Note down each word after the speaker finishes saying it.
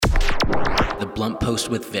The Blunt Post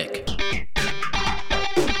with Vic.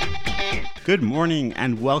 Good morning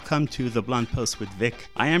and welcome to The Blunt Post with Vic.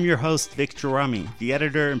 I am your host, Vic Gerami, the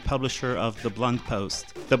editor and publisher of The Blunt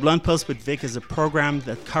Post. The Blunt Post with Vic is a program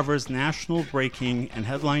that covers national breaking and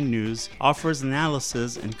headline news, offers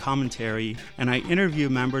analysis and commentary, and I interview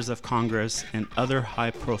members of Congress and other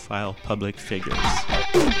high-profile public figures.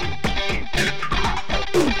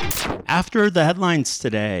 After the headlines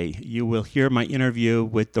today, you will hear my interview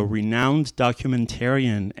with the renowned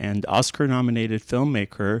documentarian and Oscar-nominated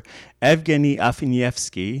filmmaker Evgeny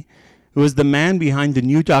Afineevsky, who is the man behind the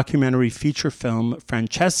new documentary feature film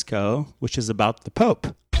Francesco, which is about the Pope.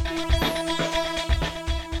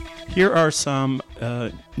 Here are some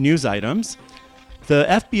news items. The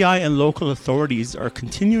FBI and local authorities are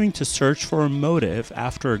continuing to search for a motive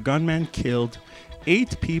after a gunman killed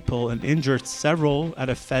 8 people and injured several at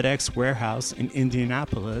a FedEx warehouse in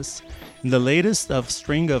Indianapolis in the latest of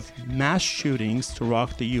string of mass shootings to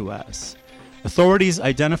rock the U.S. Authorities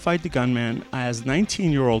identified the gunman as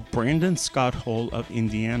 19-year-old Brandon Scott Hall of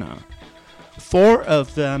Indiana. 4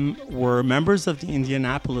 of them were members of the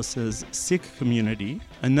Indianapolis's Sikh community,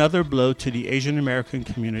 another blow to the Asian American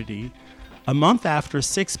community, a month after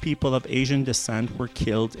 6 people of Asian descent were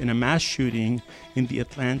killed in a mass shooting in the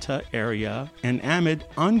Atlanta area and amid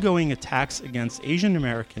ongoing attacks against Asian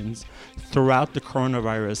Americans throughout the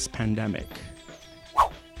coronavirus pandemic.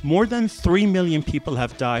 More than 3 million people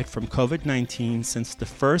have died from COVID-19 since the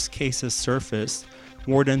first cases surfaced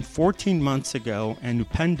more than 14 months ago and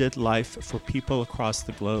upended life for people across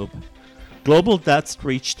the globe. Global deaths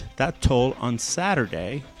reached that toll on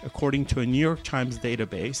Saturday, according to a New York Times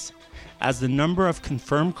database, as the number of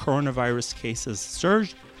confirmed coronavirus cases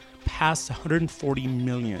surged past 140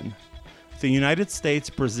 million. The United States,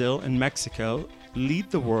 Brazil, and Mexico lead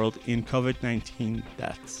the world in COVID-19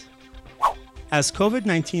 deaths. As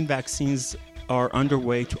COVID-19 vaccines are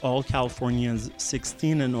underway to all Californians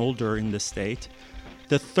 16 and older in the state,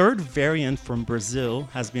 the third variant from Brazil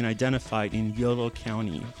has been identified in Yolo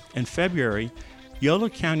County. In February, Yolo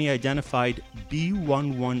County identified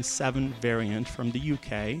B117 variant from the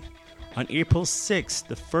UK. On April 6,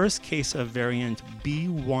 the first case of variant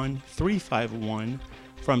B1351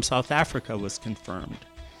 from South Africa was confirmed.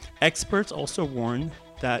 Experts also warn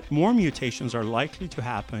that more mutations are likely to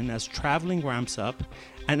happen as traveling ramps up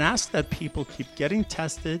and ask that people keep getting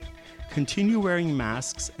tested, continue wearing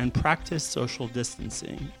masks, and practice social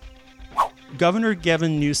distancing. Governor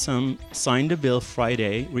Gavin Newsom signed a bill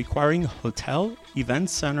Friday requiring hotel, event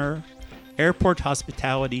center, airport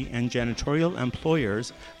hospitality, and janitorial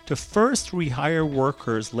employers to first rehire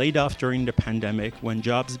workers laid off during the pandemic when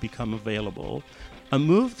jobs become available, a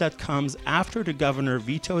move that comes after the governor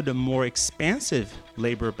vetoed a more expansive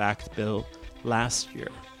labor-backed bill last year.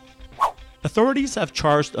 Authorities have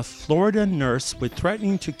charged a Florida nurse with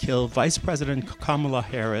threatening to kill Vice President Kamala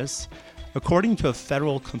Harris, according to a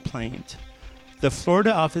federal complaint. The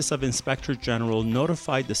Florida Office of Inspector General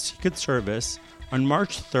notified the Secret Service on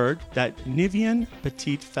March 3rd that Nivian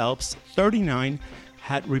Petite Phelps, 39,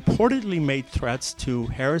 had reportedly made threats to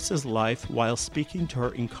Harris's life while speaking to her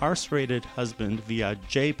incarcerated husband via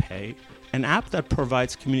JPay, an app that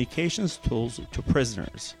provides communications tools to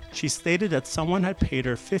prisoners. She stated that someone had paid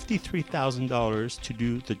her $53,000 to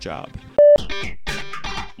do the job.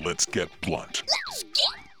 Let's get blunt.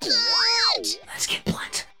 Let's get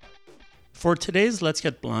blunt. For today's Let's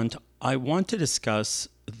Get Blunt, I want to discuss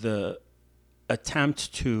the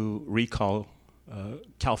attempt to recall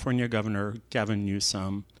California Governor Gavin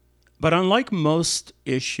Newsom. But unlike most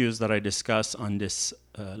issues that I discuss on this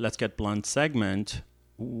Let's Get Blunt segment,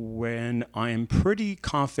 when I am pretty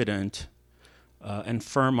confident and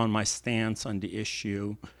firm on my stance on the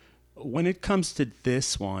issue, when it comes to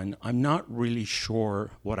this one, I'm not really sure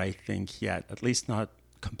what I think yet, at least not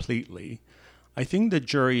completely. I think the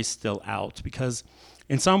jury is still out because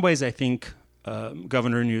in some ways I think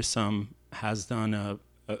Governor Newsom has done a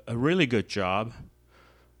really good job,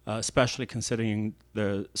 especially considering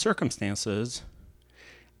the circumstances.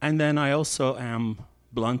 And then I also am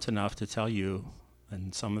blunt enough to tell you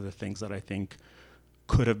and some of the things that I think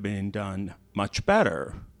could have been done much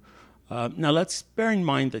better. Now, let's bear in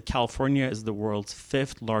mind that California is the world's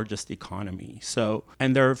 5th largest economy.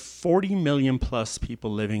 And there are 40 million plus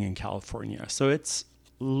people living in California. So it's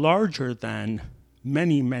larger than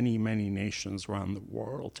many, many, many nations around the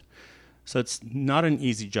world. So it's not an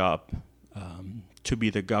easy job to be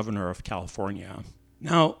the governor of California.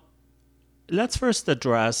 Now, let's first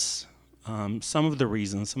address some of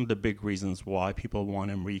the big reasons why people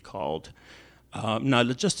want him recalled. Now,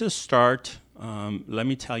 just to start, let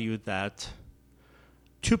me tell you that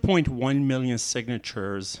 2.1 million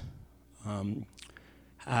signatures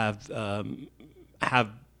have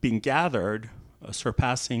been gathered,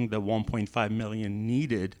 surpassing the 1.5 million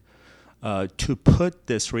needed to put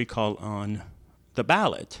this recall on the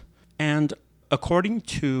ballot. And according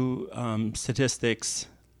to statistics,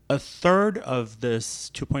 a third of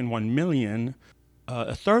this 2.1 million,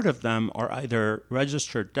 a third of them are either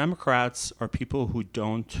registered Democrats or people who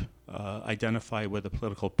don't identify with a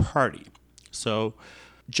political party. So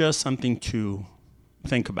just something to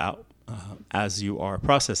think about as you are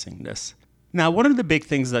processing this. Now, one of the big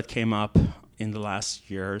things that came up in the last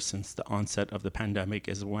year since the onset of the pandemic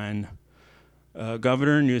is when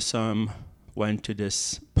Governor Newsom went to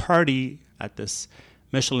this party at this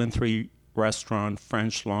Michelin 3 restaurant,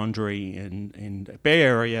 French Laundry in the Bay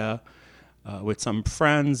Area, with some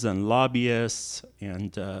friends and lobbyists,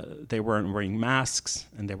 and they weren't wearing masks,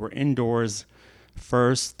 and they were indoors.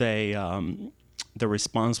 First, the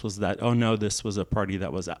response was that, oh no, this was a party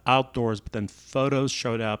that was outdoors, but then photos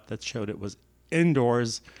showed up that showed it was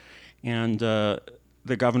indoors, and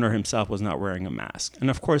the governor himself was not wearing a mask. And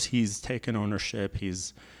of course, he's taken ownership,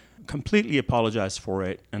 he's completely apologized for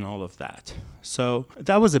it, and all of that. So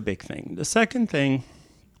that was a big thing. The second thing,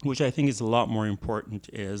 which I think is a lot more important,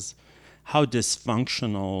 is how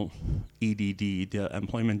dysfunctional EDD, the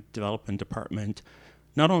Employment Development Department,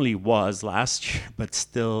 not only was last year, but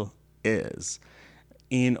still is.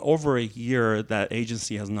 In over a year, that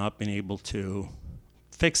agency has not been able to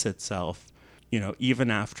fix itself,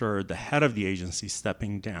 even after the head of the agency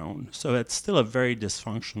stepping down. So it's still a very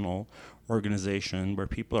dysfunctional organization where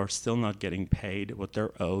people are still not getting paid what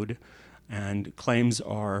they're owed, and claims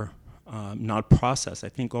are not processed. I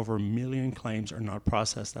think over 1 million claims are not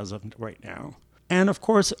processed as of right now. And of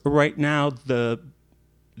course, right now, the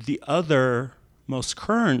other most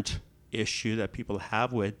current issue that people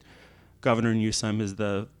have with Governor Newsom is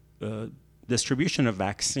the distribution of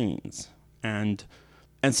vaccines and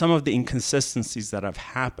some of the inconsistencies that have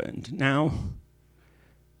happened. Now,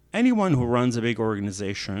 anyone who runs a big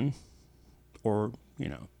organization, or,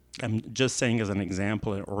 I'm just saying as an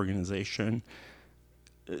example, an organization,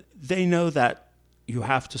 they know that you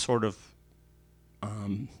have to sort of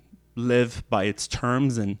live by its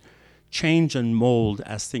terms and change and mold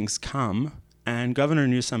as things come. And Governor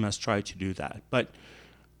Newsom has tried to do that. But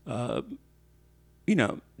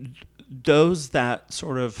those that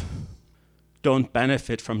sort of don't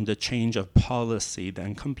benefit from the change of policy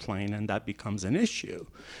then complain, and that becomes an issue.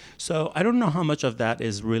 So I don't know how much of that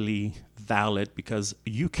is really valid, because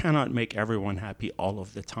you cannot make everyone happy all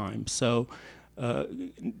of the time. So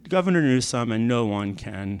Governor Newsom and no one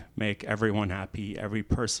can make everyone happy, every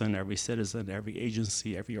person, every citizen, every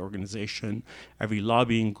agency, every organization, every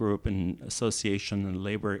lobbying group and association and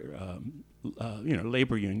labor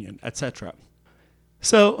union, etc.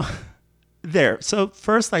 So So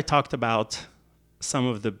first I talked about some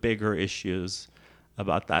of the bigger issues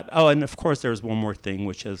about that. Oh, and of course there's one more thing,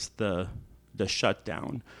 which is the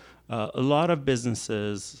shutdown. A lot of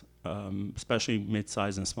businesses, especially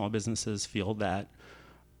mid-sized and small businesses, feel that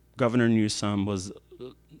Governor Newsom was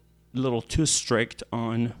a little too strict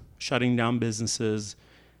on shutting down businesses,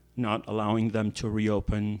 not allowing them to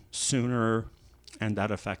reopen sooner, and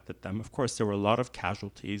that affected them. Of course, there were a lot of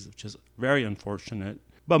casualties, which is very unfortunate.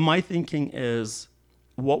 But my thinking is,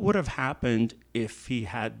 what would have happened if he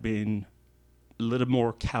had been a little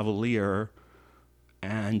more cavalier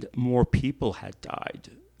and more people had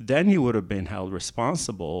died? Then he would have been held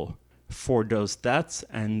responsible for those deaths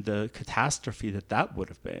and the catastrophe that would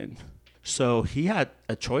have been. So he had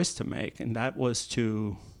a choice to make, and that was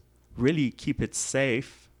to really keep it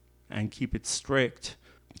safe and keep it strict,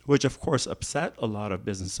 which of course upset a lot of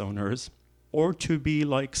business owners, or to be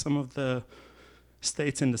like some of the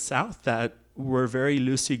states in the South that were very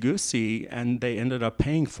loosey-goosey and they ended up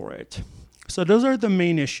paying for it. So those are the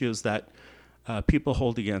main issues that people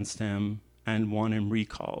hold against him and want him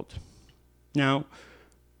recalled. Now,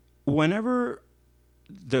 whenever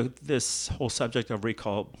this whole subject of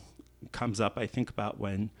recall comes up, I think about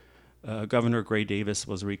when Governor Gray Davis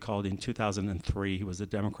was recalled in 2003. He was a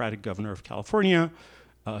Democratic governor of California.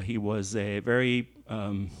 He was he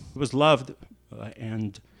was loved,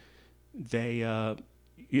 and they,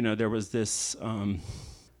 there was this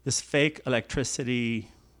fake electricity.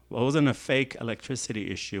 Well, it wasn't a fake electricity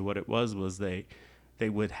issue. What it was they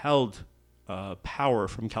withheld power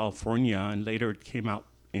from California, and later it came out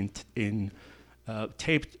in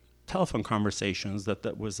taped telephone conversations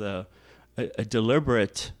that was a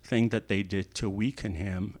deliberate thing that they did to weaken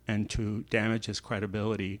him and to damage his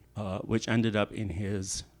credibility, which ended up in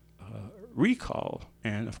his recall.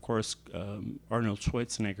 And of course, Arnold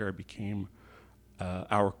Schwarzenegger became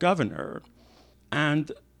our governor.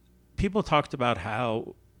 And people talked about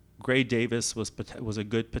how Gray Davis was a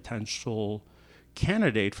good potential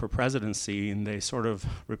candidate for presidency, and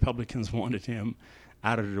Republicans wanted him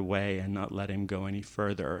out of the way and not let him go any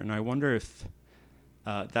further. And I wonder if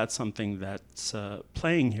that's something that's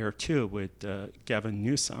playing here too with Gavin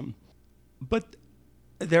Newsom. But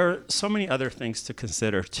there are so many other things to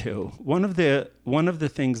consider too. One of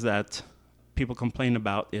the things that people complain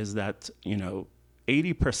about is that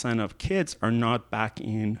 80% of kids are not back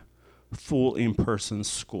in full in-person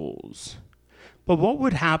schools. But what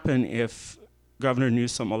would happen if Governor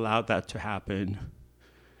Newsom allowed that to happen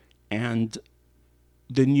and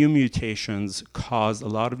the new mutations caused a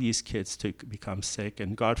lot of these kids to become sick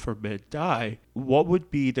and, God forbid, die? What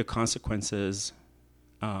would be the consequences,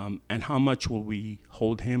 and how much will we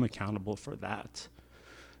hold him accountable for that?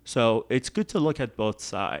 So it's good to look at both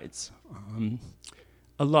sides.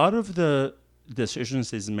 A lot of the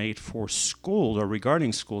decisions is made for schools or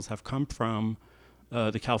regarding schools have come from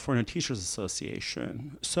the California Teachers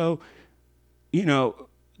Association. So,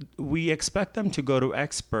 we expect them to go to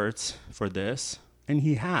experts for this, and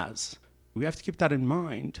he has. We have to keep that in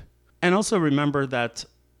mind. And also remember that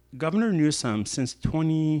Governor Newsom, since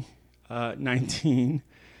 2019,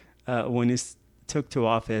 when he took to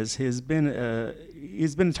office, he's been a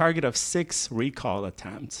target of 6 recall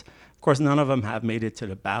attempts. Of course, none of them have made it to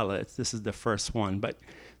the ballot. This is the first one. But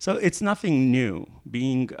so it's nothing new,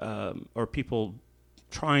 or people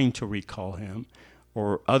trying to recall him,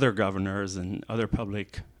 or other governors and other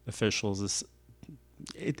public officials.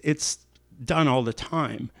 It's done all the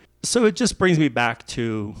time. So it just brings me back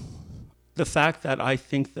to the fact that I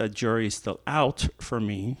think the jury is still out for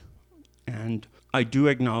me, and I do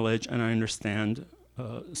acknowledge and I understand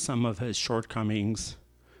some of his shortcomings,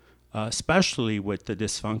 especially with the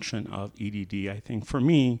dysfunction of EDD. I think for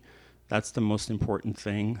me, that's the most important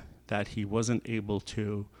thing, that he wasn't able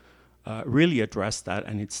to really address that,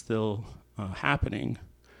 and it's still happening.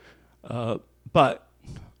 But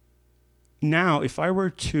now, if I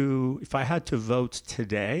had to vote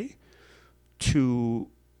today to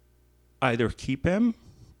either keep him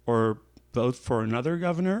or vote for another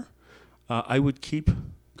governor, I would keep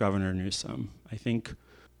Governor Newsom. I think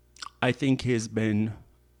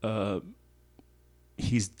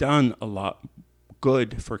he's done a lot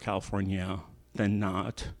good for California than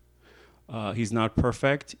not. He's not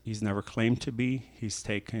perfect. He's never claimed to be. He's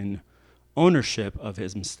taken ownership of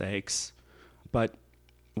his mistakes, but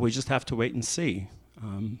we just have to wait and see.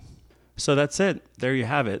 So that's it. There you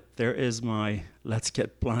have it. There is my Let's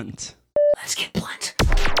Get Blunt. Let's get blunt.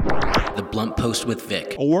 The Blunt Post with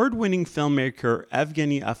Vic. Award-winning filmmaker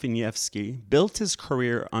Evgeny Afineevsky built his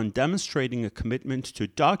career on demonstrating a commitment to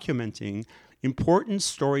documenting important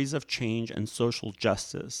stories of change and social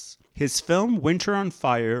justice. His film Winter on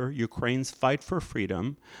Fire, Ukraine's Fight for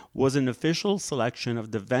Freedom, was an official selection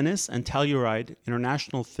of the Venice and Telluride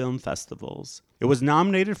International Film Festivals. It was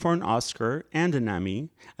nominated for an Oscar and an Emmy,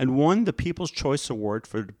 and won the People's Choice Award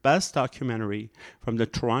for the Best Documentary from the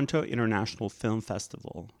Toronto International Film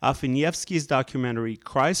Festival. Afineevsky's documentary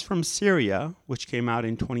Cries from Syria, which came out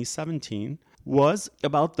in 2017, was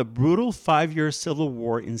about the brutal 5-year civil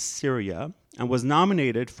war in Syria and was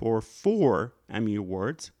nominated for 4 Emmy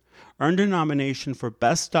Awards, earned a nomination for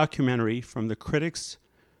Best Documentary from the Critics'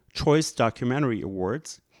 Choice Documentary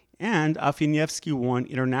Awards, and Afineevsky won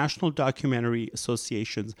International Documentary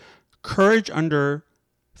Association's Courage Under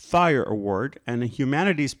Fire Award and a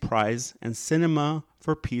Humanities Prize and Cinema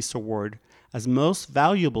for Peace Award as Most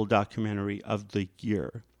Valuable Documentary of the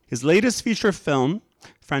Year. His latest feature film,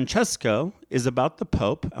 Francesco, is about the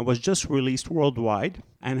Pope and was just released worldwide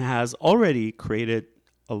and has already created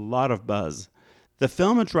a lot of buzz. The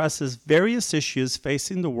film addresses various issues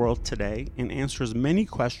facing the world today and answers many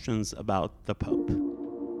questions about the Pope.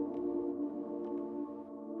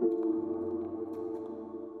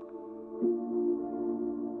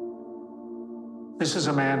 This is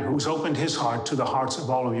a man who's opened his heart to the hearts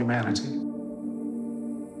of all of humanity.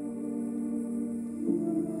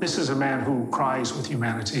 This is a man who cries with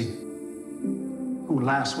humanity, who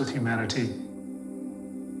laughs with humanity,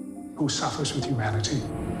 who suffers with humanity.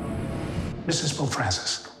 This is Pope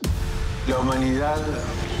Francis. La humanidad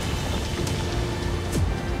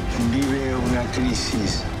vive una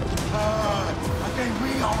crisis.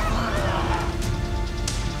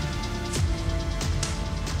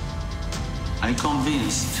 I'm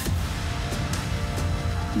convinced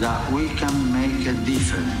that we can make a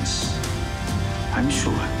difference. I'm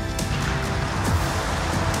sure.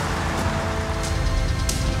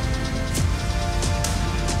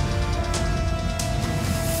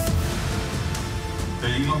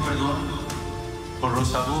 Pedimos perdón por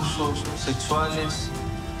los abusos sexuales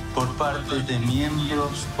por parte de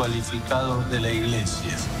miembros cualificados de la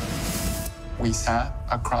Iglesia. We sat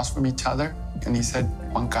across from each other, and he said,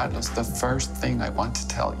 Juan Carlos, the first thing I want to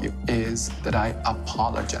tell you is that I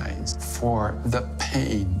apologize for the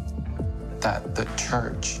pain that the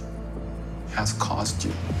church has caused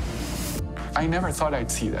you. I never thought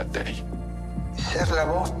I'd see that day. Ser la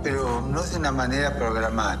voz, pero no de una manera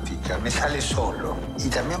programática, me sale solo. Y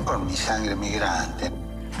también por mi sangre migrante.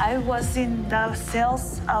 I was in the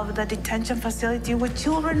cells of the detention facility with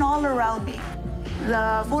children all around me.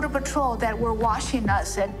 The border patrol that were watching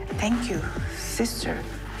us said, thank you, sister,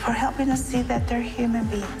 for helping us see that they're human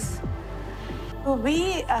beings. To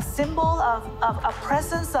be a symbol of a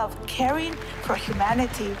presence of caring for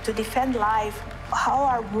humanity, to defend life, how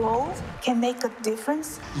our role can make a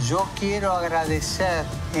difference. Yo quiero agradecer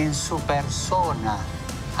en su persona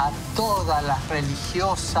a todas las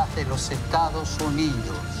religiosas de los Estados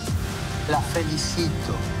Unidos. Las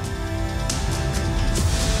felicito.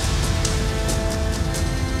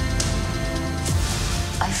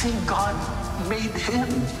 I think God made him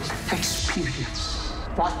experience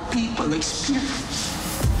what people experience.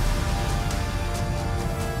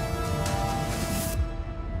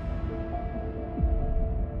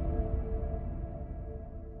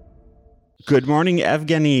 Good morning,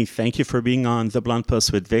 Evgeny. Thank you for being on The Blunt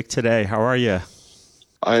Post with Vic today. How are you?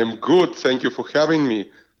 I am good. Thank you for having me.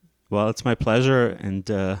 Well, it's my pleasure, and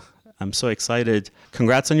I'm so excited.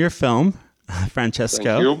 Congrats on your film, Francesco.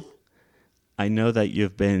 Thank you. I know that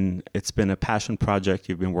it's been a passion project.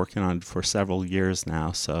 You've been working on it for several years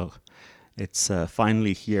now, so it's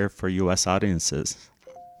finally here for U.S. audiences.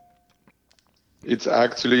 It's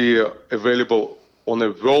actually available on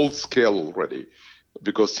a world scale already,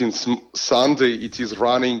 because since Sunday it is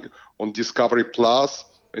running on Discovery Plus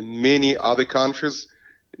and many other countries,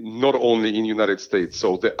 not only in the United States.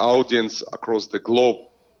 So the audience across the globe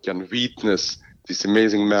can witness this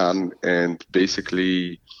amazing man and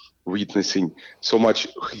basically witnessing so much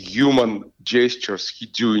human gestures he's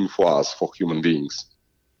doing for us, for human beings.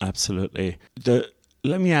 Absolutely.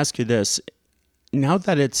 Let me ask you this. Now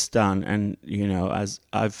that it's done, and, as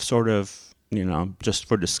I've sort of, just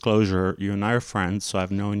for disclosure, you and I are friends, so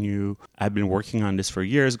I've known you. I've been working on this for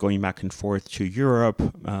years, going back and forth to Europe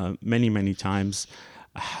many, many times.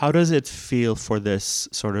 How does it feel for this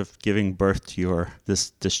sort of giving birth to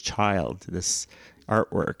this child, this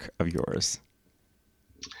artwork of yours?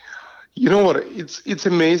 You know what? It's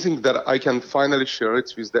amazing that I can finally share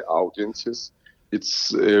it with the audiences.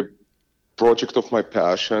 It's a project of my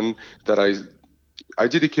passion that I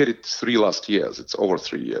dedicated 3 last years. It's over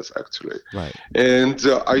 3 years, actually. Right. And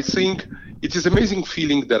I think it is amazing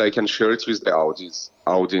feeling that I can share it with the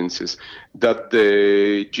audiences, that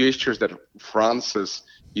the gestures that Francis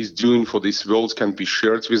is doing for this world can be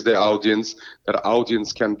shared with the audience, that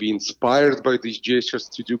audience can be inspired by these gestures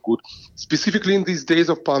to do good, specifically in these days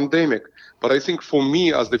of pandemic. But I think for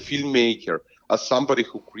me as the filmmaker, as somebody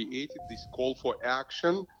who created this call for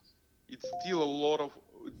action, it's still a lot of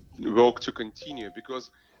work to continue, because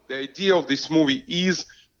the idea of this movie is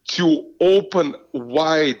to open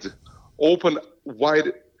wide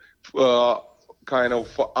kind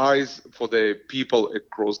of eyes for the people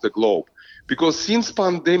across the globe. Because since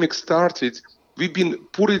pandemic started, we've been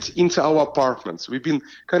put it into our apartments. We've been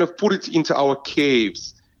kind of put it into our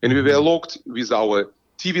caves, and we were locked with our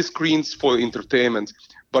TV screens for entertainment.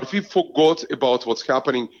 But we forgot about what's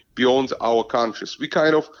happening beyond our countries. We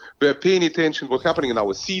were paying attention to what's happening in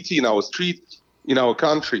our city, in our street, in our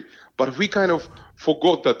country. But we kind of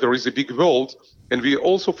forgot that there is a big world, and we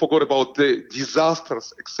also forgot about the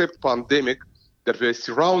disasters, except pandemic, that were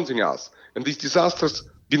surrounding us. And these disasters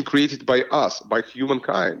been created by us, by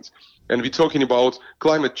humankind. And we're talking about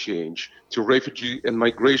climate change, to refugee and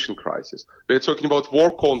migration crisis. We're talking about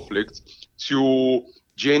war conflicts, to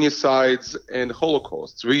genocides and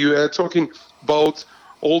holocausts. We are talking about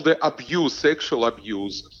all the abuse, sexual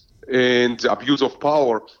abuse, and abuse of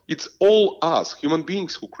power. It's all us, human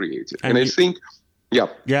beings, who create it. And I think, yeah.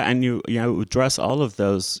 Yeah, and you address all of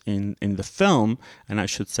those in the film, and I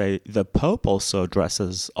should say the Pope also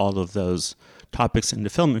addresses all of those topics in the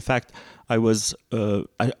film. In fact, I was,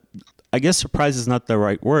 I guess surprised is not the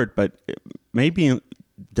right word, but maybe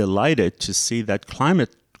delighted to see that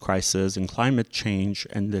climate crisis and climate change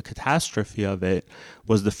and the catastrophe of it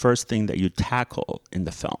was the first thing that you tackle in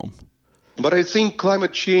the film. But I think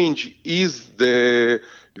climate change is the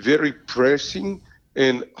very pressing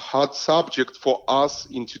and hard subject for us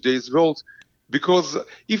in today's world, because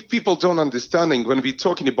if people don't understand, when we're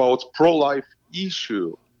talking about pro-life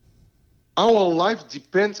issue, our life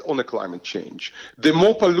depends on the climate change. The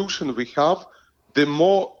more pollution we have, the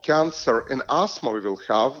more cancer and asthma we will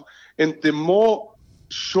have, and the more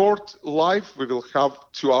short life we will have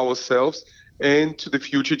to ourselves and to the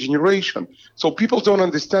future generation. So people don't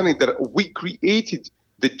understand that we created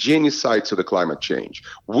the genocide to the climate change.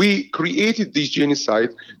 We created this genocide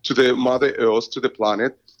to the Mother Earth, to the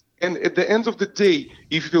planet. And at the end of the day,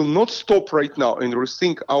 if we will not stop right now and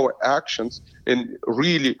rethink our actions and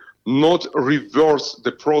really not reverse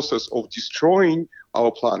the process of destroying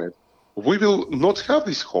our planet, we will not have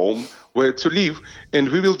this home where to live, and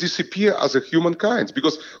we will disappear as a humankind.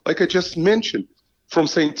 Because, like I just mentioned, from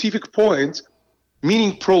scientific point,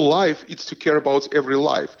 meaning pro-life is to care about every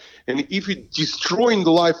life. And if we're destroying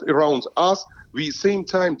the life around us, we at the same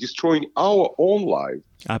time destroying our own life.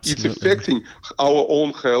 Absolutely. It's affecting our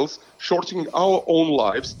own health, shortening our own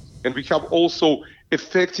lives, and we have also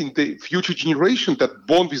affecting the future generation that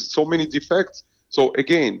born with so many defects. So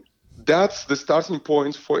again, that's the starting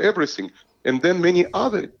point for everything. And then many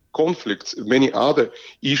other conflicts, many other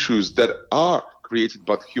issues that are created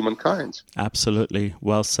by humankind. Absolutely.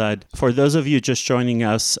 Well said. For those of you just joining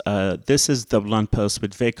us, this is The Blunt Post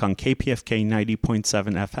with Vic on KPFK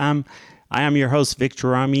 90.7 FM. I am your host, Vic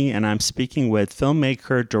Gerami, and I'm speaking with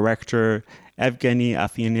filmmaker, director Evgeny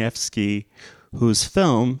Afineevsky, whose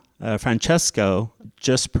film, Francesco,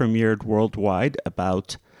 just premiered worldwide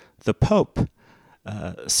about the Pope.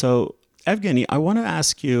 So, Evgeny, I want to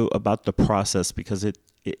ask you about the process because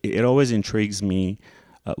it always intrigues me.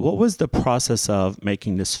 What was the process of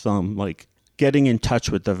making this film, like getting in touch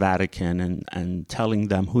with the Vatican and telling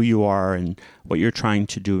them who you are and what you're trying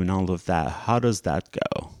to do and all of that? How does that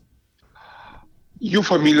go? You're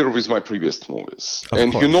familiar with my previous movies.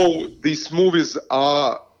 Of course. You know, these movies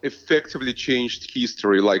are effectively changed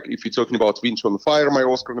history. Like if you're talking about Winter on Fire, my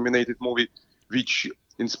Oscar-nominated movie, which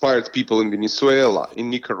inspired people in Venezuela,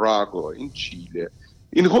 in Nicaragua, in Chile,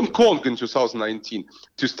 in Hong Kong in 2019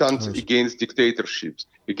 to stand against dictatorships,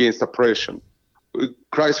 against oppression.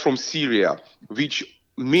 Cries from Syria, which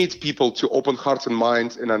made people to open hearts and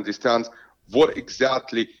minds and understand what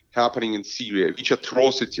exactly happening in Syria, which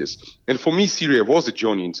atrocities. And for me, Syria was a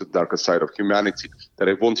journey into the darker side of humanity that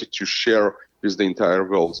I wanted to share with the entire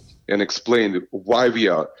world and explain why we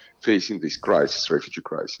are facing this crisis, refugee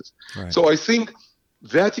crisis. Right. So I think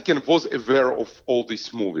Vatican was aware of all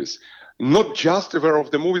these movies, not just aware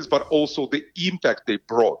of the movies, but also the impact they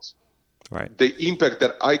brought. Right. The impact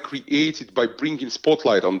that I created by bringing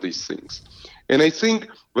spotlight on these things. And I think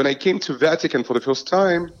when I came to Vatican for the first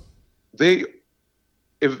time, they,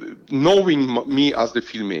 knowing me as the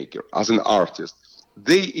filmmaker, as an artist,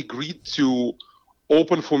 they agreed to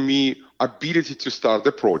open for me ability to start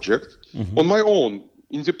the project on my own,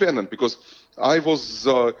 independent, because I was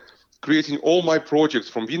creating all my projects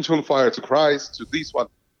from Winter on Fire to Christ to this one,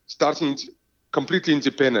 starting completely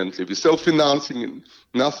independently with self-financing and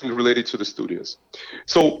nothing related to the studios.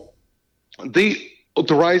 So they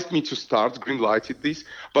authorized me to start, green-lighted this,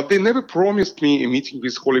 but they never promised me a meeting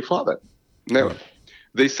with Holy Father. Never. Right.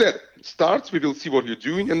 They said, start, we will see what you're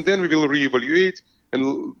doing, and then we will reevaluate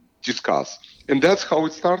and discuss. And that's how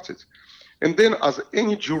it started. And then as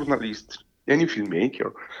any journalist, any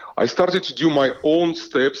filmmaker, I started to do my own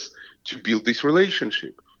steps to build this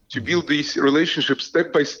relationship,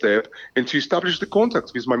 step by step, and to establish the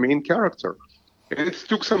contact with my main character. And it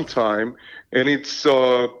took some time, and it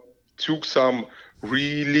took some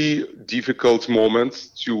really difficult moments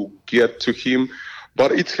to get to him,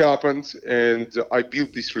 but it happened, and I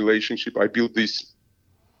built this relationship. I built this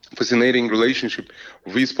fascinating relationship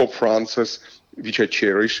with Pope Francis, which I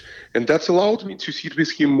cherish, and that's allowed me to sit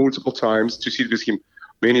with him multiple times, to sit with him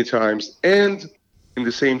many times, and in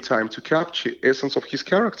the same time to capture essence of his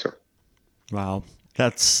character. Wow,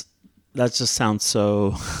 that just sounds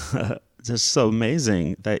so just so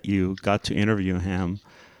amazing that you got to interview him.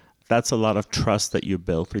 That's a lot of trust that you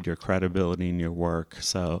built with your credibility in your work.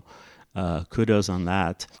 So kudos on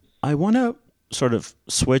that. I want to sort of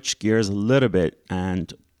switch gears a little bit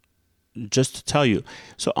and just to tell you.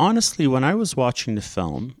 So honestly, when I was watching the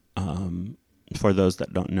film, for those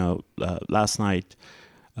that don't know, last night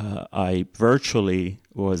I virtually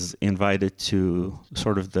was invited to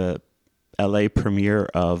sort of the LA premiere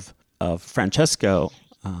of Francesco,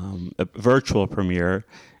 a virtual premiere,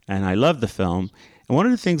 and I loved the film. And one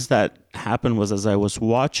of the things that happened was as I was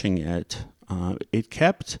watching it, it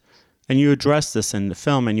kept, and you addressed this in the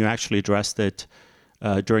film, and you actually addressed it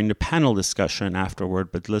during the panel discussion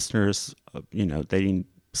afterward, but listeners, they didn't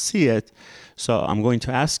see it. So I'm going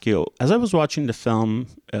to ask you, as I was watching the film,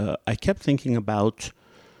 I kept thinking about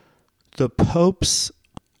the Pope's,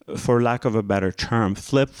 for lack of a better term,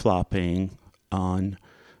 flip-flopping on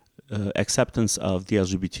acceptance of the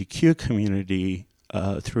LGBTQ community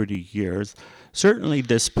through the years. Certainly,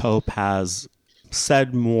 this Pope has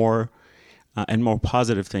said more and more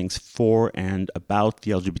positive things for and about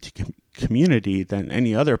the LGBT community than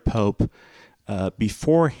any other Pope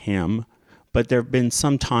before him. But there have been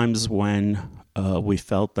some times when we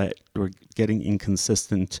felt that we're getting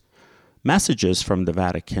inconsistent messages from the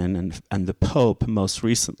Vatican and the Pope. Most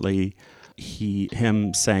recently,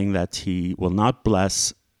 him saying that he will not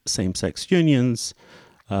bless same-sex unions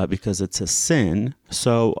because it's a sin.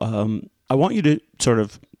 So I want you to sort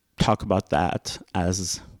of talk about that,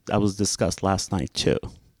 as that was discussed last night too.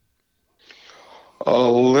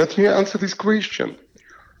 Let me answer this question.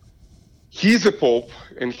 He's a Pope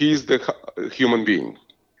and he's the human being.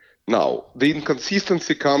 Now, the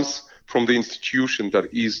inconsistency comes from the institution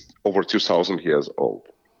that is over 2,000 years old.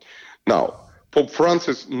 Now, Pope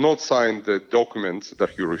Francis not signed the document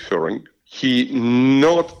that you're referring. He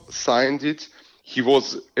not signed it. He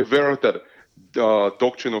was aware that the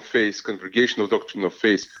Doctrine of Faith, Congregation of Doctrine of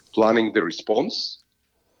Faith, planning the response.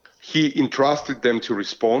 He entrusted them to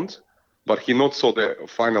respond, but he not saw the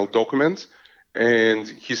final document, and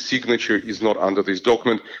his signature is not under this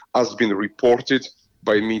document, as been reported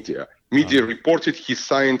by media. Media reported he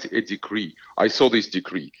signed a decree. I saw this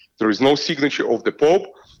decree. There is no signature of the Pope.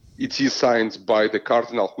 It is signed by the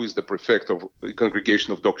Cardinal, who is the prefect of the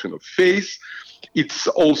Congregation of Doctrine of Faith. It's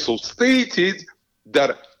also stated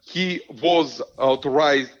that he was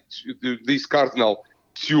authorized, this Cardinal,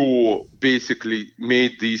 to basically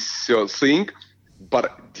make this thing.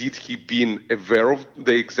 But did he been aware of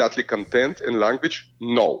the exactly content and language?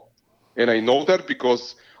 No. And I know that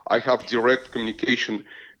because I have direct communication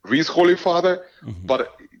with Holy Father,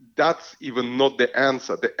 but that's even not the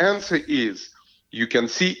answer. The answer is, you can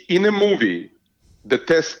see in a movie the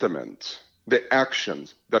testament, the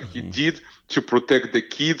actions that he did to protect the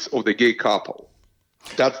kids of the gay couple.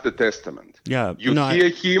 That's the testament. Yeah, you hear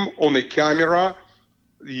him on a camera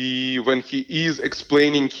when he is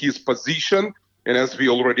explaining his position. And as we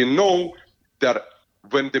already know, that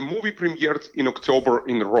when the movie premiered in October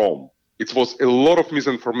in Rome, it was a lot of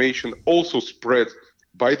misinformation also spread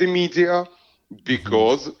by the media,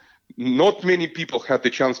 because not many people had the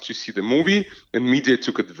chance to see the movie, and media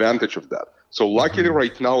took advantage of that. So luckily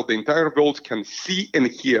right now, the entire world can see and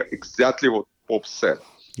hear exactly what Pope said.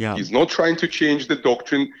 Yeah. He's not trying to change the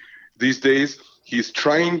doctrine these days. He's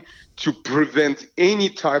trying to prevent any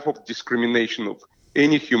type of discrimination of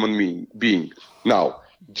any human being. Now,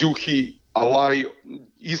 is he ally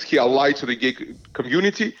to the gay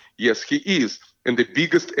community? Yes, he is. And the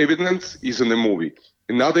biggest evidence is in the movie.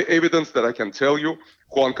 Another evidence that I can tell you,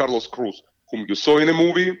 Juan Carlos Cruz, whom you saw in the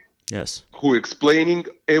movie, yes, who explaining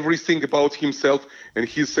everything about himself and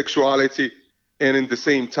his sexuality. And in the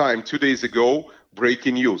same time, 2 days ago,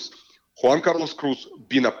 breaking news, Juan Carlos Cruz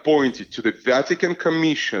been appointed to the Vatican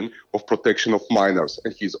Commission of Protection of Minors,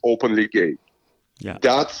 and he's openly gay.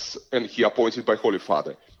 Yeah. And he appointed by Holy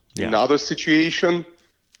Father. Yeah. Another situation,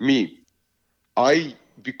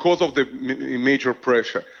 because of the major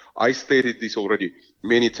pressure, I stated this already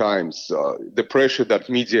many times, the pressure that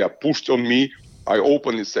media pushed on me, I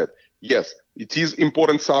openly said, yes, it is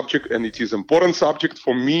important subject, and it is important subject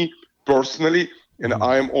for me personally, and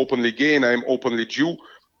I am openly gay and I am openly Jew,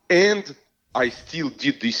 and I still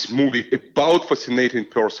did this movie about fascinating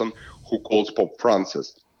person who calls Pope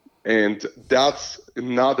Francis. And that's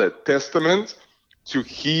another testament to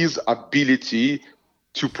his ability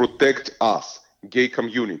to protect us, gay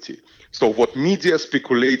community. So what media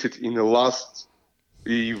speculated in the last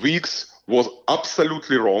weeks was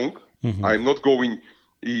absolutely wrong. I'm not going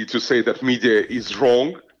to say that media is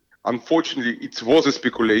wrong. Unfortunately, it was a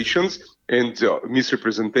speculations and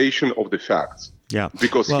misrepresentation of the facts. Yeah,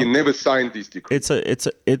 because he never signed this decree.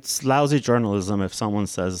 It's lousy journalism if someone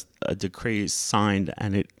says a decree is signed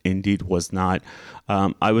and it indeed was not.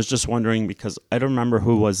 I was just wondering, because I don't remember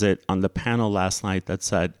who was it on the panel last night that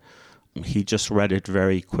said he just read it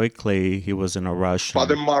very quickly. He was in a rush.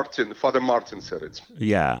 Father Martin said it.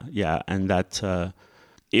 Yeah, and that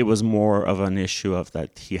it was more of an issue of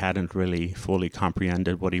that he hadn't really fully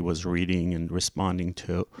comprehended what he was reading and responding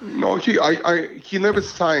to. No, he never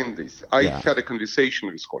signed this. I had a conversation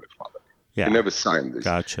with Holy Father. Yeah. He never signed this.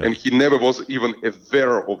 Gotcha. And he never was even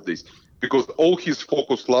aware of this, because all his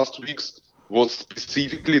focus last weeks was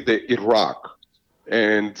specifically the Iraq.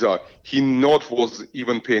 And he not was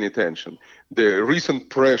even paying attention. The recent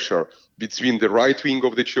pressure between the right wing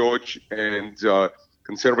of the church and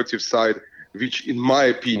conservative side, which in my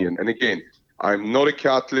opinion, and again, I'm not a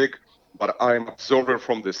Catholic, but I'm observer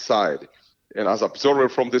from the side. And as observer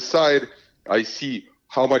from the side, I see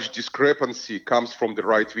how much discrepancy comes from the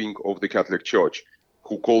right wing of the Catholic Church,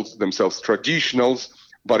 who calls themselves traditionals.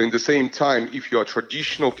 But in the same time, if you are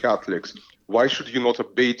traditional Catholics, why should you not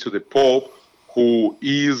obey to the Pope, who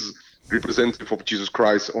is representative of Jesus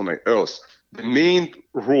Christ on earth? The main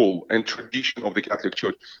rule and tradition of the Catholic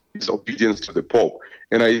Church is obedience to the Pope.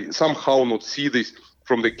 And I somehow not see this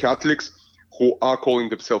from the Catholics who are calling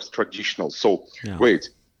themselves traditional. So, wait,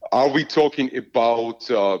 are we talking about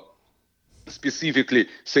specifically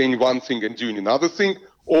saying one thing and doing another thing,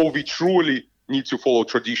 or we truly need to follow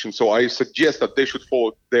tradition? So I suggest that they should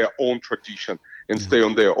follow their own tradition and stay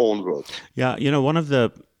on their own word. Yeah, one of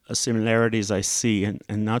the similarities I see,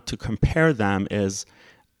 and not to compare them, is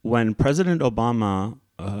when President Obama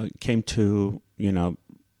came to,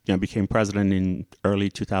 became president in early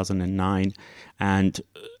 2009, and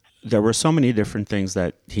there were so many different things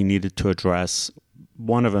that he needed to address,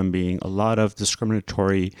 one of them being a lot of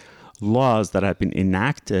discriminatory laws that had been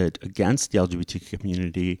enacted against the LGBT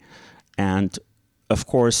community. And of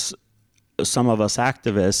course, some of us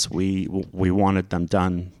activists, we wanted them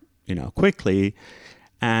done, quickly.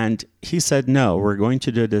 And he said, no, we're going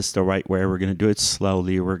to do this the right way. We're going to do it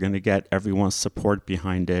slowly. We're going to get everyone's support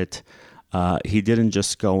behind it. He didn't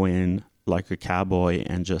just go in like a cowboy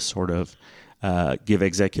and just sort of give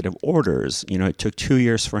executive orders. It took 2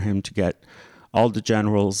 years for him to get all the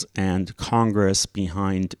generals and Congress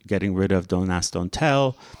behind getting rid of Don't Ask, Don't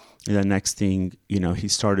Tell. And the next thing, he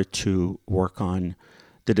started to work on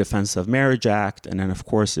the Defense of Marriage Act. And then, of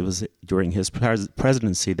course, it was during his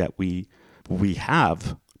presidency that we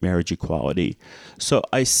have marriage equality. So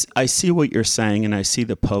I see what you're saying, and I see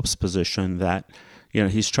the Pope's position that,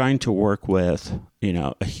 he's trying to work with,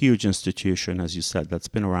 a huge institution, as you said, that's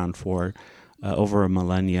been around for over a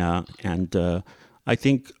millennia. And I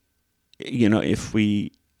think,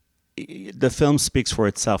 the film speaks for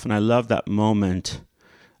itself. And I love that moment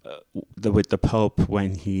with the Pope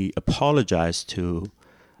when he apologized to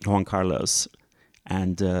Juan Carlos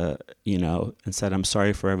and said, I'm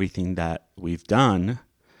sorry for everything that we've done.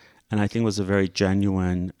 And I think it was a very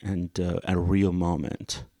genuine and a real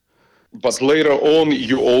moment. But later on,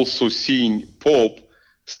 you also seen Pope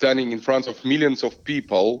standing in front of millions of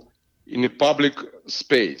people in a public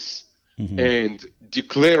space and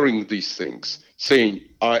declaring these things, saying,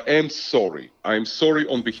 I am sorry. I am sorry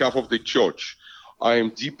on behalf of the church. I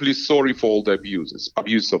am deeply sorry for all the abuses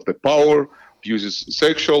of the power, abuses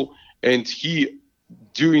sexual, and he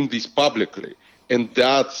doing this publicly. And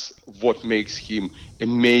that's what makes him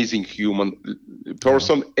amazing human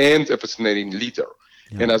person and a fascinating leader.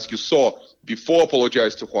 Yeah. And as you saw, before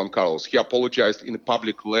apologized to Juan Carlos, he apologized in a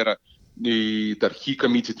public letter that he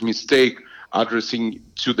committed mistake addressing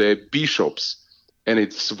to the bishops, and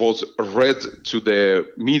it was read to the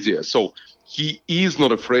media. So he is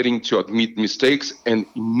not afraid to admit mistakes and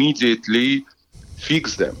immediately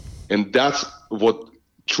fix them. And that's what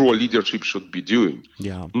true leadership should be doing.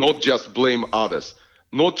 Yeah. Not just blame others,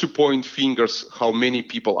 not to point fingers how many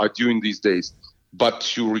people are doing these days, but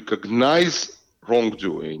to recognize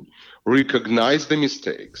wrongdoing, recognize the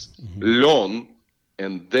mistakes, learn,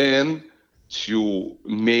 and then to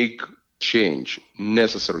make change,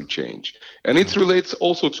 necessary change. And it relates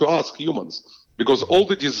also to us humans, because all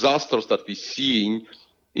the disasters that we're seeing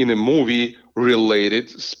in a movie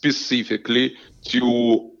related specifically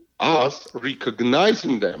to us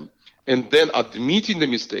recognizing them and then admitting the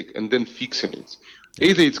mistake and then fixing it.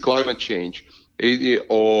 Either it's climate change,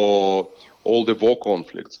 or all the war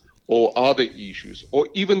conflicts, or other issues, or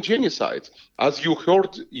even genocide. As you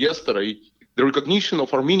heard yesterday, the recognition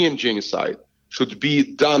of Armenian genocide should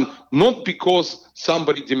be done not because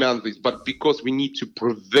somebody demands this, but because we need to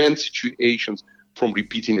prevent situations from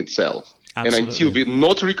repeating itself. Absolutely. And until we're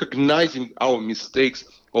not recognizing our mistakes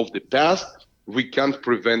of the past, we can't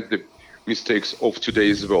prevent the mistakes of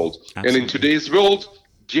today's world. Absolutely. And in today's world,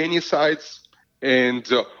 genocides and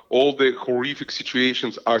all the horrific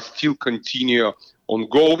situations are still continue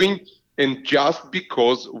ongoing, and just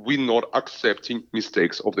because we're not accepting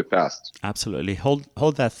mistakes of the past. Absolutely.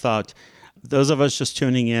 Hold that thought. Those of us just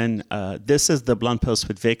tuning in, this is The Blunt Post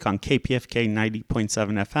with Vic on KPFK 90.7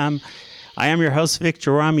 FM. I am your host, Vic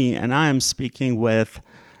Gerami, and I am speaking with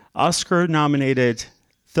Oscar-nominated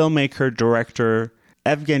filmmaker, director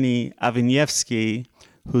Evgeny Afineevsky,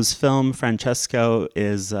 whose film Francesco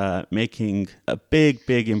is making a big,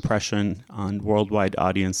 big impression on worldwide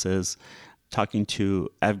audiences. Talking to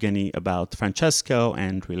Evgeny about Francesco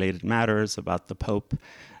and related matters, about the Pope.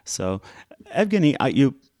 So, Evgeny,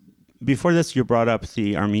 before this, you brought up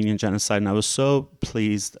the Armenian genocide, and I was so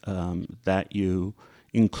pleased that you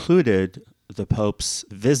included the Pope's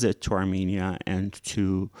visit to Armenia and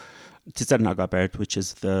to Tsetsernagabert, which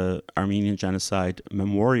is the Armenian Genocide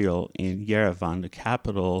Memorial in Yerevan, the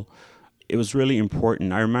capital. It was really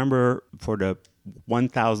important. I remember for the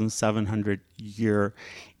 1,700-year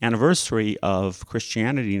anniversary of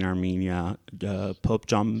Christianity in Armenia, Pope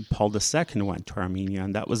John Paul II went to Armenia,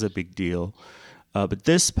 and that was a big deal. But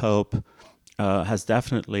this Pope has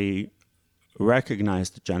definitely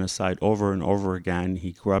recognized the genocide over and over again.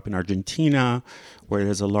 He grew up in Argentina, where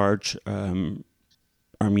there's a large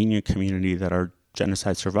Armenian community that are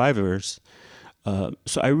genocide survivors.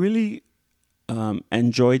 So I really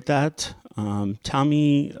enjoyed that. Tell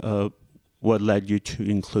me what led you to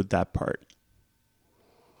include that part.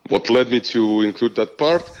 What led me to include that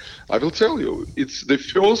part? I will tell you. It's the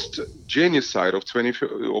first genocide of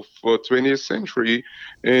 20th century,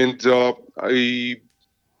 and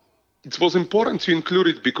it was important to include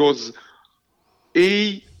it because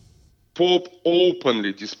Pope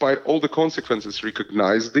openly, despite all the consequences,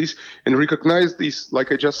 recognized this,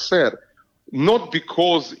 like I just said, not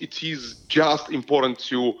because it is just important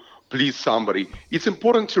to please somebody. It's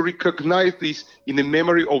important to recognize this in the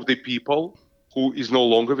memory of the people who is no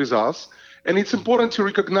longer with us. And it's important to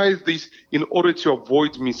recognize this in order to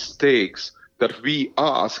avoid mistakes that we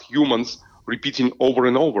as humans repeating over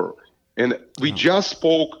and over. And we just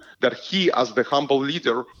spoke that he, as the humble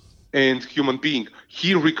leader and human being,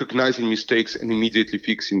 he recognizing mistakes and immediately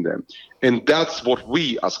fixing them. And that's what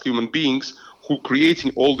we as human beings who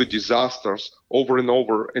creating all the disasters over and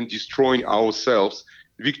over and destroying ourselves,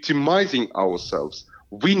 victimizing ourselves,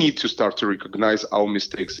 we need to start to recognize our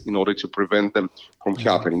mistakes in order to prevent them from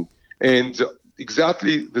happening. And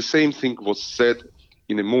exactly the same thing was said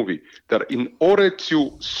in the movie, that in order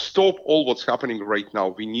to stop all what's happening right now,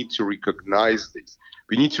 we need to recognize this.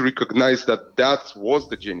 We need to recognize that that was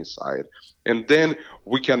the genocide. And then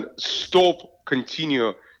we can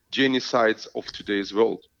continue genocides of today's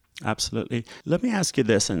world. Absolutely. Let me ask you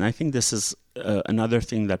this, and I think this is another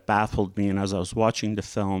thing that baffled me, and as I was watching the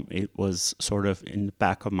film, it was sort of in the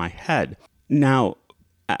back of my head. Now,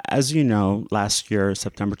 as you know, last year,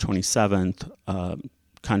 September 27th,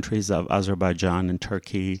 countries of Azerbaijan and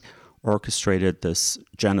Turkey orchestrated this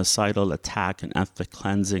genocidal attack and ethnic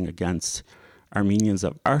cleansing against Armenians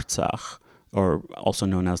of Artsakh, or also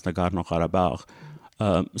known as Nagorno-Karabakh,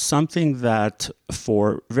 something that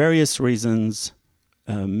for various reasons,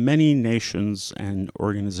 many nations and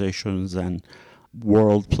organizations and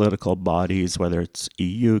world political bodies, whether it's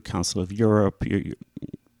EU, Council of Europe,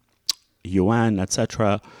 UN,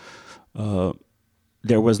 etc.,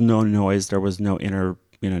 there was no noise, there was no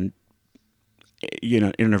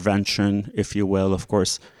intervention, if you will. Of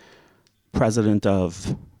course, President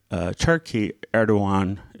of Turkey,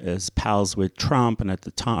 Erdogan, is pals with Trump, and at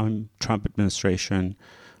the time, Trump administration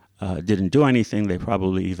didn't do anything. They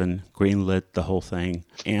probably even greenlit the whole thing.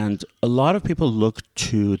 And a lot of people looked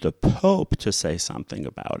to the Pope to say something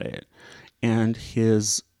about it. And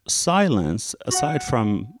his silence, aside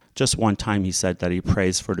from just one time he said that he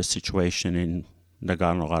prays for the situation in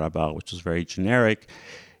Nagorno-Karabakh, which was very generic,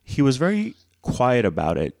 he was very quiet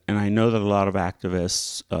about it. And I know that a lot of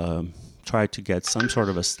activists tried to get some sort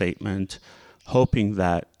of a statement, hoping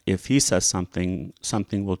that if he says something,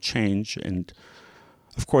 something will change. And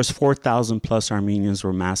of course, 4,000 plus Armenians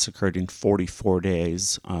were massacred in 44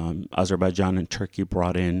 days. Azerbaijan and Turkey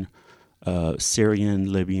brought in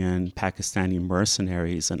Syrian, Libyan, Pakistani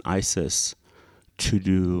mercenaries and ISIS to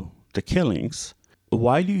do the killings.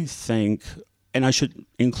 Why do you think, and I should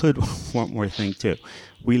include one more thing too,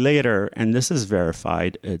 we later, and this is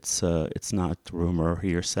verified, it's not rumor or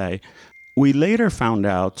hearsay, we later found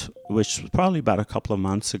out, which was probably about a couple of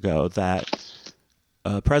months ago, that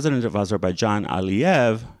President of Azerbaijan,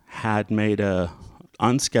 Aliyev, had made an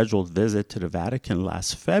unscheduled visit to the Vatican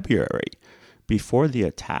last February before the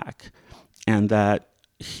attack, and that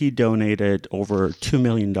he donated over $2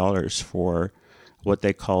 million for what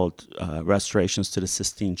they called restorations to the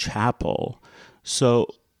Sistine Chapel. So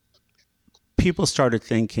people started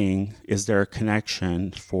thinking, is there a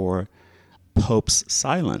connection for Pope's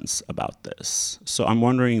silence about this? So I'm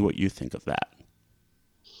wondering what you think of that.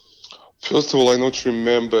 First of all, I don't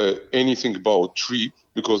remember anything about trip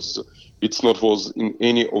because it's not was in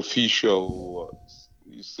any official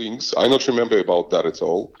things. I don't remember about that at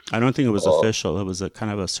all. I don't think it was official. It was a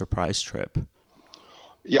kind of a surprise trip.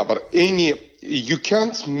 Yeah, but you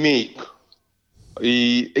can't make,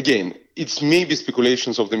 again, it's maybe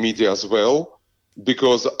speculations of the media as well,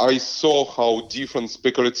 because I saw how different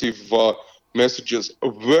speculative messages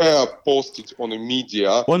were posted on the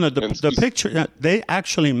media. Well, no, the picture, they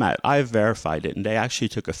actually met. I verified it, and they actually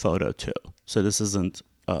took a photo too. So this isn't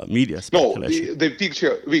media speculation. No,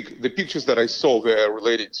 the pictures that I saw were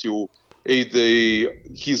related to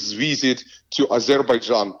his visit to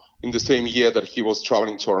Azerbaijan in the same year that he was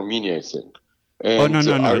traveling to Armenia, I think. And no.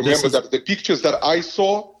 I remember that the pictures that I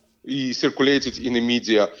saw circulated in the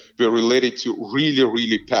media were related to really,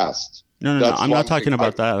 really past. No. I'm not talking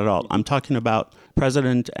about that at all. I'm talking about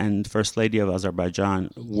President and First Lady of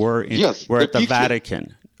Azerbaijan were at the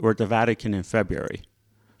Vatican. We're at the Vatican in February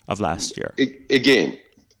of last year. Again,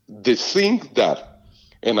 the thing that,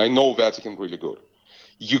 and I know Vatican really good,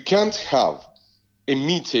 you can't have a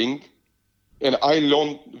meeting, and I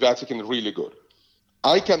learned Vatican really good.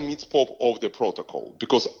 I can meet Pope of the protocol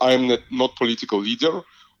because I'm not political leader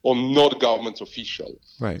or not government official.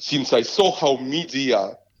 Right. Since I saw how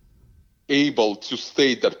media able to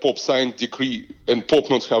state that Pope signed decree and Pope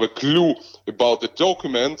not have a clue about the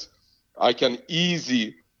document, I can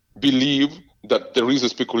easily believe that there is a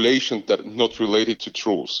speculation that not related to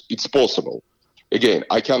truth. It's possible. Again,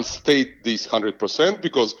 I can't state this 100%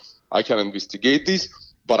 because I can investigate this,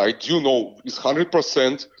 but I do know it's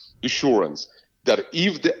 100% assurance that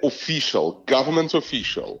if the government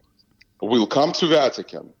official will come to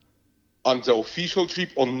Vatican on the official trip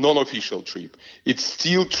or non-official trip, it's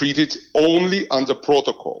still treated only under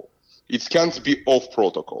protocol. It can't be off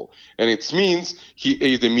protocol. And it means he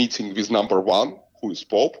either meeting with number one, who is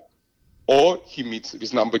Pope, or he meets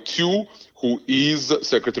with number two, who is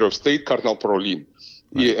Secretary of State, Cardinal Parolin.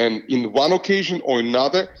 Right. And in one occasion or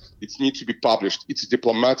another, it needs to be published. It's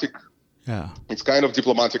diplomatic. Yeah. It's kind of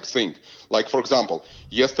diplomatic thing. Like, for example,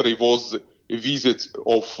 yesterday was a visit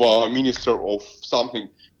of minister of something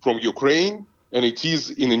from Ukraine, and it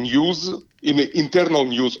is in the internal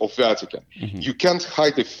news of Vatican. Mm-hmm. You can't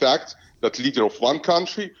hide the fact that leader of one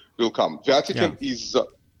country will come. Vatican is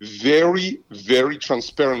very, very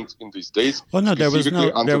transparent in these days. Well, no, there was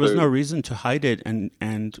no reason to hide it,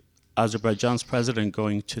 and Azerbaijan's president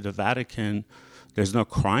going to the Vatican, there's no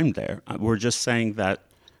crime there. We're just saying that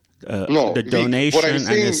the donation and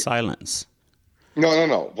his silence.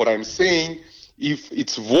 No. What I'm saying, if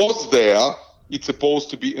it was there, it's supposed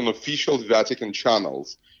to be in official Vatican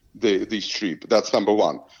channels, this trip. That's number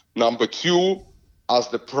one. Number two, as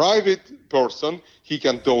the private person, he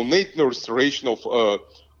can donate the restoration of a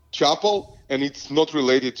chapel, and it's not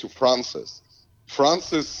related to Francis.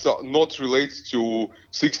 Francis not related to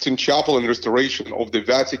Sixtine Chapel and restoration of the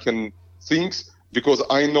Vatican things, because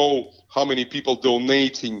I know how many people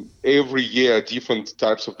donating every year different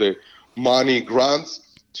types of the money grants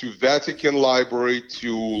to Vatican Library,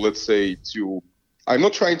 to, let's say, to, I'm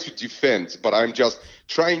not trying to defend, but I'm just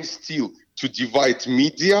trying still to divide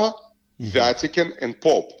media, Vatican, and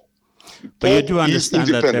Pope. But you do understand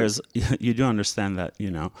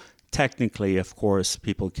that technically, of course,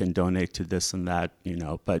 people can donate to this and that,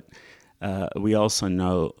 but we also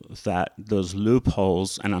know that those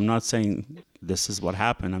loopholes, and I'm not saying this is what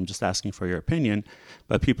happened, I'm just asking for your opinion,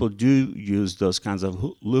 but people do use those kinds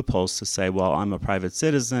of loopholes to say, well, I'm a private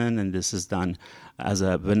citizen and this is done as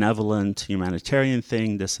a benevolent humanitarian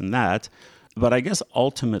thing, this and that. But I guess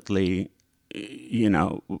ultimately,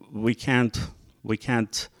 we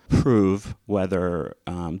can't prove whether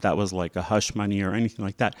that was like a hush money or anything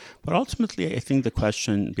like that. But ultimately, I think the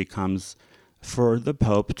question becomes for the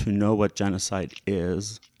Pope to know what genocide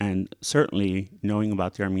is, and certainly knowing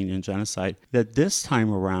about the Armenian genocide, that this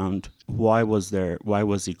time around, why was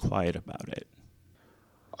he quiet about it?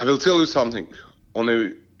 I will tell you something. On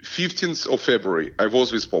the 15th of February, I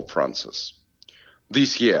was with Pope Francis,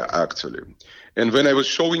 this year actually. And when I was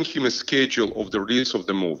showing him a schedule of the release of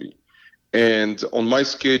the movie, and on my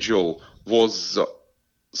schedule was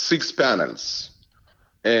 6 panels,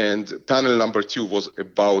 and panel number 2 was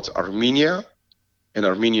about Armenia and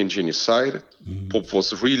Armenian genocide. Pope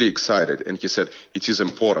was really excited, and he said, it is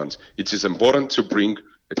important to bring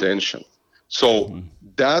attention. So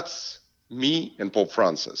that's me and Pope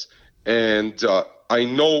Francis. And I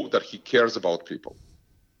know that he cares about people.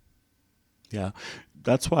 Yeah,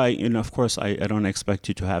 that's why, of course, I don't expect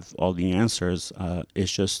you to have all the answers.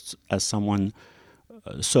 It's just as someone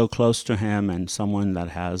so close to him and someone that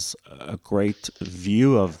has a great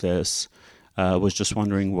view of this, was just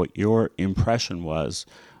wondering what your impression was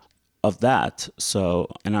of that. So,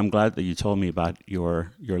 and I'm glad that you told me about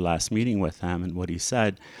your last meeting with him and what he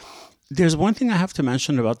said. There's one thing I have to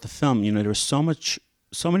mention about the film. There was so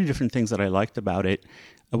many different things that I liked about it.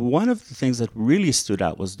 One of the things that really stood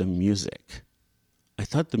out was the music. I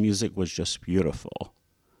thought the music was just beautiful.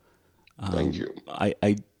 Thank you. I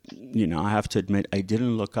have to admit, I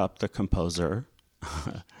didn't look up the composer.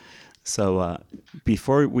 So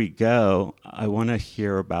before we go, I want to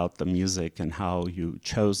hear about the music and how you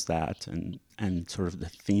chose that and and sort of the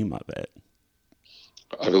theme of it?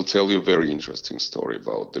 I will tell you a very interesting story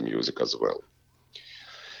about the music as well.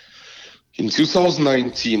 In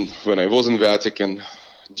 2019, when I was in Vatican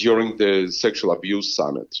during the sexual abuse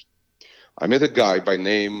summit, I met a guy by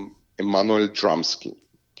name Emanuel Drumsky.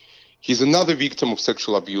 He's another victim of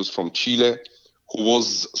sexual abuse from Chile who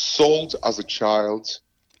was sold as a child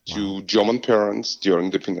to German parents during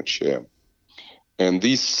the Pinochet. And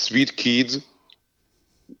this sweet kid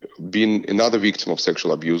been another victim of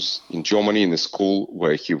sexual abuse in Germany in a school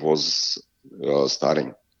where he was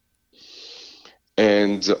studying.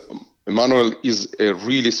 And Emanuel is a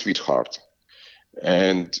really sweetheart.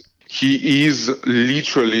 And he is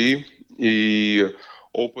literally, he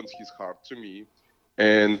opened his heart to me.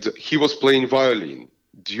 And he was playing violin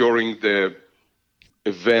during the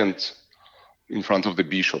event in front of the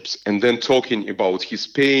bishops, and then talking about his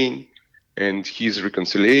pain and his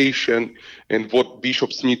reconciliation and what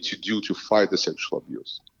bishops need to do to fight the sexual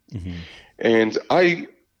abuse. Mm-hmm. And I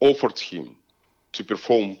offered him to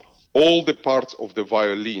perform all the parts of the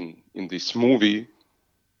violin in this movie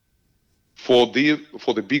for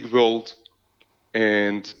the big world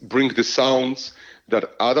and bring the sounds that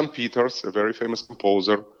Adam Peters, a very famous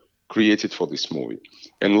composer, created for this movie.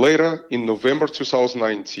 And later, in November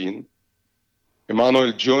 2019,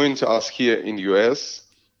 Emanuel joined us here in the US,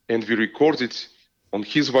 and we recorded on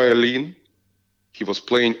his violin. He was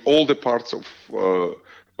playing all the parts of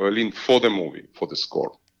violin for the movie, for the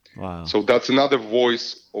score. Wow. So that's another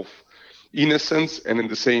voice of innocence and at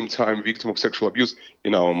the same time victim of sexual abuse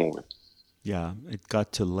in our movie. Yeah, it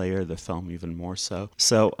got to layer the film even more so.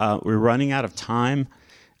 So we're running out of time.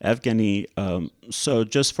 Evgeny, so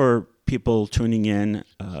just for people tuning in,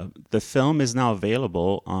 the film is now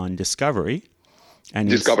available on Discovery. And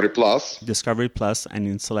Discovery Plus. Discovery Plus, and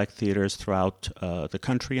in select theaters throughout the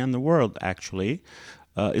country and the world, actually.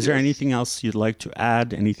 Is there anything else you'd like to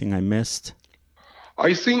add? Anything I missed?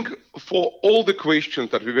 I think for all the questions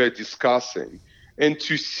that we were discussing, and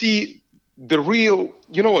to see the real,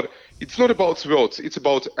 you know what, it's not about words, it's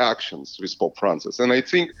about actions with Pope Francis. And I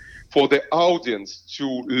think for the audience to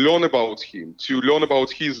learn about him, to learn about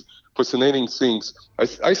his fascinating things,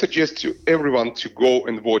 I suggest to everyone to go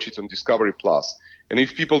and watch it on Discovery Plus. And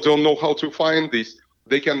if people don't know how to find this,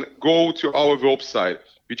 they can go to our website,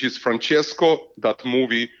 which is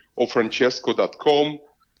francesco.movie or francesco.com.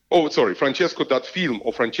 Oh, sorry, francesco.film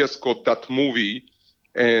or francesco.movie.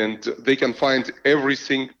 And they can find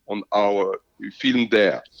everything on our film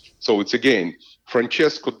there. So it's again,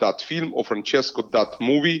 francesco.film or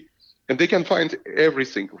francesco.movie. And they can find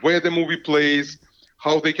everything, where the movie plays,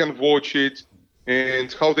 how they can watch it,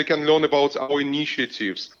 and how they can learn about our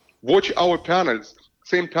initiatives. Watch our panels.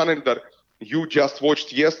 Same panel that you just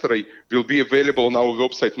watched yesterday will be available on our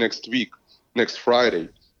website next week, next Friday.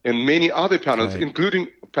 And many other panels, including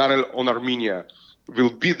a panel on Armenia, will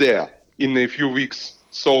be there in a few weeks.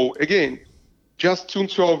 So again, just tune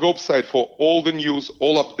to our website for all the news,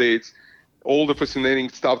 all updates, all the fascinating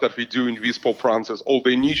stuff that we do in with Pope Francis, all the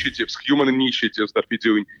initiatives, human initiatives that we're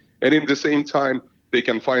doing. And in the same time, they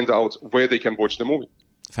can find out where they can watch the movie.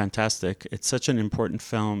 Fantastic. It's such an important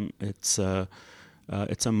film. It's a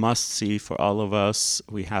must-see for all of us.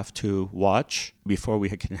 We have to watch before we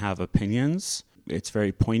can have opinions. It's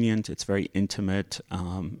very poignant. It's very intimate.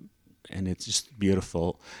 And it's just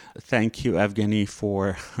beautiful. Thank you, Evgeny,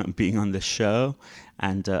 for being on the show.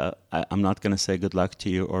 And I'm not going to say good luck to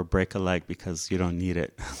you or break a leg because you don't need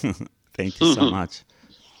it. Thank you so much.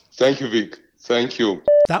 Thank you, Vic. Thank you.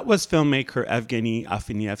 That was filmmaker Evgeny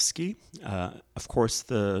Afineevsky, of course,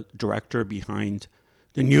 the director behind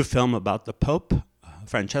the new film about the Pope,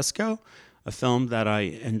 Francesco, a film that I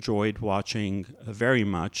enjoyed watching very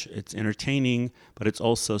much. It's entertaining, but it's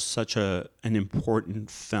also such an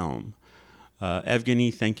important film.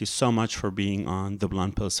 Evgeny, thank you so much for being on The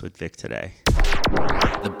Blunt Post with Vic today.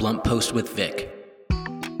 The Blunt Post with Vic.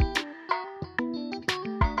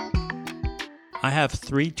 I have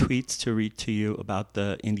 3 tweets to read to you about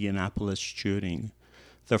the Indianapolis shooting.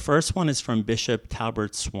 The first one is from Bishop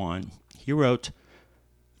Talbert Swan. He wrote,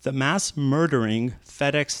 "The mass murdering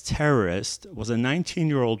FedEx terrorist was a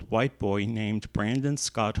 19-year-old white boy named Brandon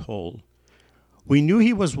Scott Hole. We knew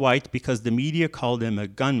he was white because the media called him a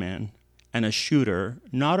gunman and a shooter,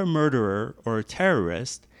 not a murderer or a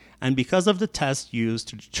terrorist, and because of the test used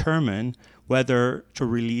to determine whether to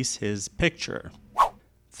release his picture."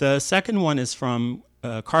 The second one is from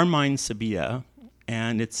Carmine Sabia,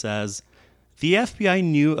 and it says, "The FBI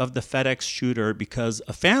knew of the FedEx shooter because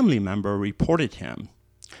a family member reported him.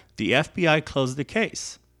 The FBI closed the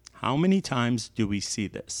case. How many times do we see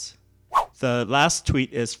this?" The last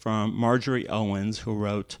tweet is from Marjorie Owens, who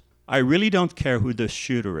wrote, I really don't care who the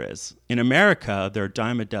shooter is. In America, they're a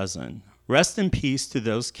dime a dozen. Rest in peace to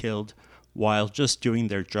those killed while just doing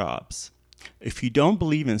their jobs. If you don't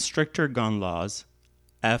believe in stricter gun laws,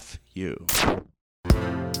 F you.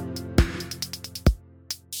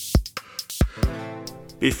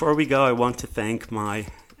 Before we go, I want to thank my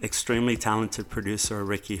extremely talented producer,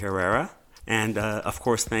 Ricky Herrera. And of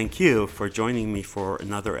course, thank you for joining me for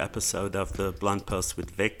another episode of the Blunt Post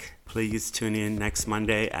with Vic. Please tune in next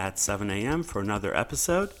Monday at 7 a.m. for another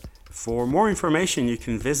episode. For more information, you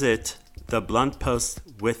can visit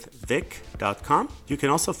thebluntpostwithvic.com. You can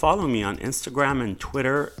also follow me on Instagram and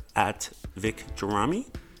Twitter at Vic Gerami.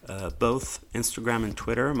 Both Instagram and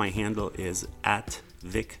Twitter, my handle is at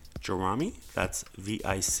Vic Gerami. That's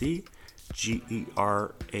VICGERAMI.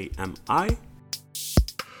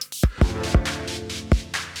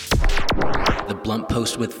 The Blunt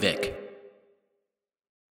Post with Vic.